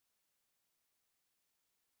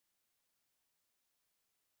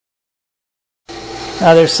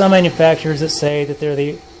Now there's some manufacturers that say that they're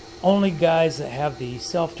the only guys that have the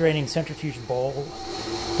self-draining centrifuge bowl,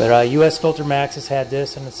 but USFiltermaxx has had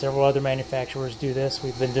this, and several other manufacturers do this.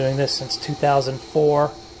 We've been doing this since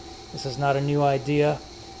 2004. This is not a new idea.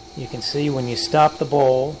 You can see when you stop the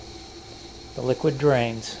bowl, the liquid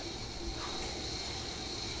drains.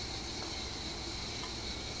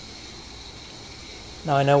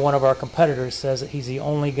 Now I know one of our competitors says that he's the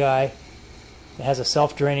only guy that has a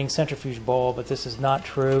self-draining centrifuge bowl, but this is not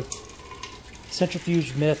true.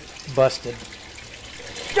 Centrifuge myth busted.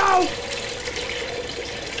 Go!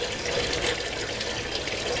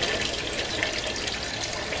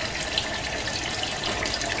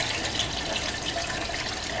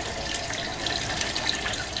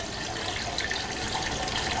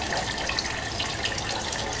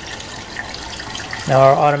 Now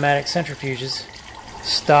our automatic centrifuges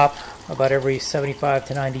stop about every 75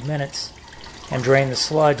 to 90 minutes and drain the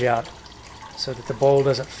sludge out so that the bowl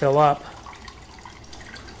doesn't fill up.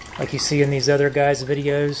 Like you see in these other guys'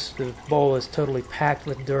 videos, the bowl is totally packed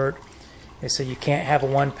with dirt, and so you can't have a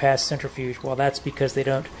one-pass centrifuge. Well, that's because they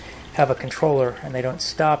don't have a controller and they don't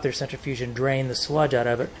stop their centrifuge and drain the sludge out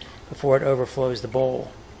of it before it overflows the bowl.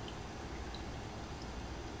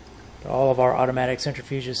 But all of our automatic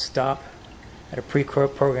centrifuges stop at a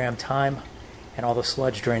pre-programmed time, and all the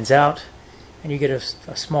sludge drains out, and you get a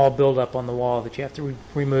small buildup on the wall that you have to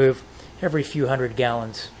remove every few hundred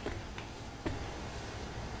gallons.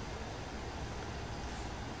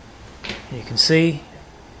 And you can see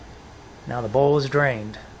now the bowl is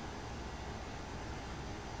drained.